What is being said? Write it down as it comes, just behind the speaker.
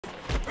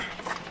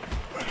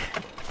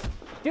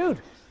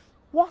Dude,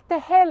 what the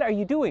hell are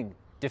you doing?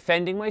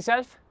 Defending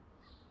myself?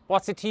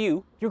 What's it to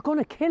you? You're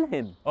gonna kill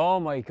him. Oh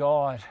my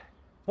God.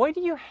 Why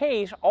do you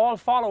hate all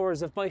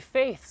followers of my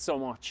faith so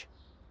much?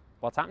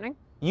 What's happening?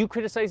 You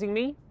criticizing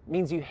me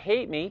means you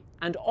hate me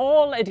and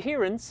all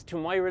adherents to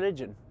my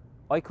religion.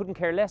 I couldn't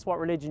care less what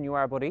religion you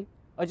are, buddy.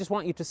 I just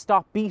want you to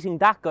stop beating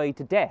that guy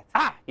to death.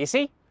 Ah, you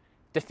see?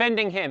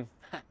 Defending him.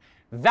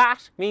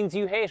 That means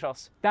you hate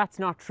us. That's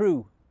not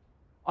true.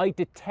 I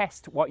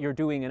detest what you're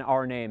doing in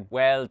our name.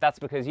 Well, that's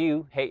because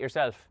you hate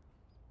yourself.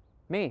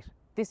 Mate,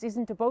 this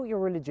isn't about your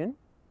religion.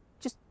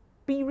 Just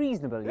be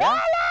reasonable, yeah? La la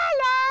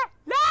la!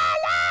 La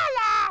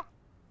la la!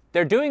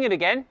 They're doing it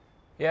again.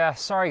 Yeah,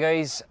 sorry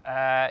guys.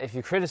 If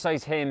you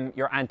criticize him,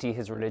 you're anti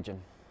his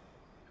religion.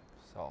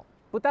 So.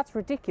 But that's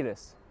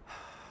ridiculous.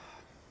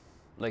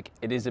 Like,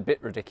 it is a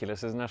bit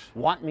ridiculous, isn't it?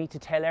 Want me to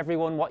tell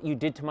everyone what you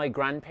did to my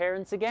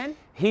grandparents again?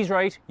 He's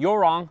right, you're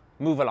wrong,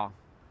 move along.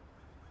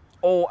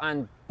 Oh,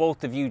 and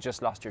both of you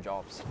just lost your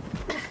jobs.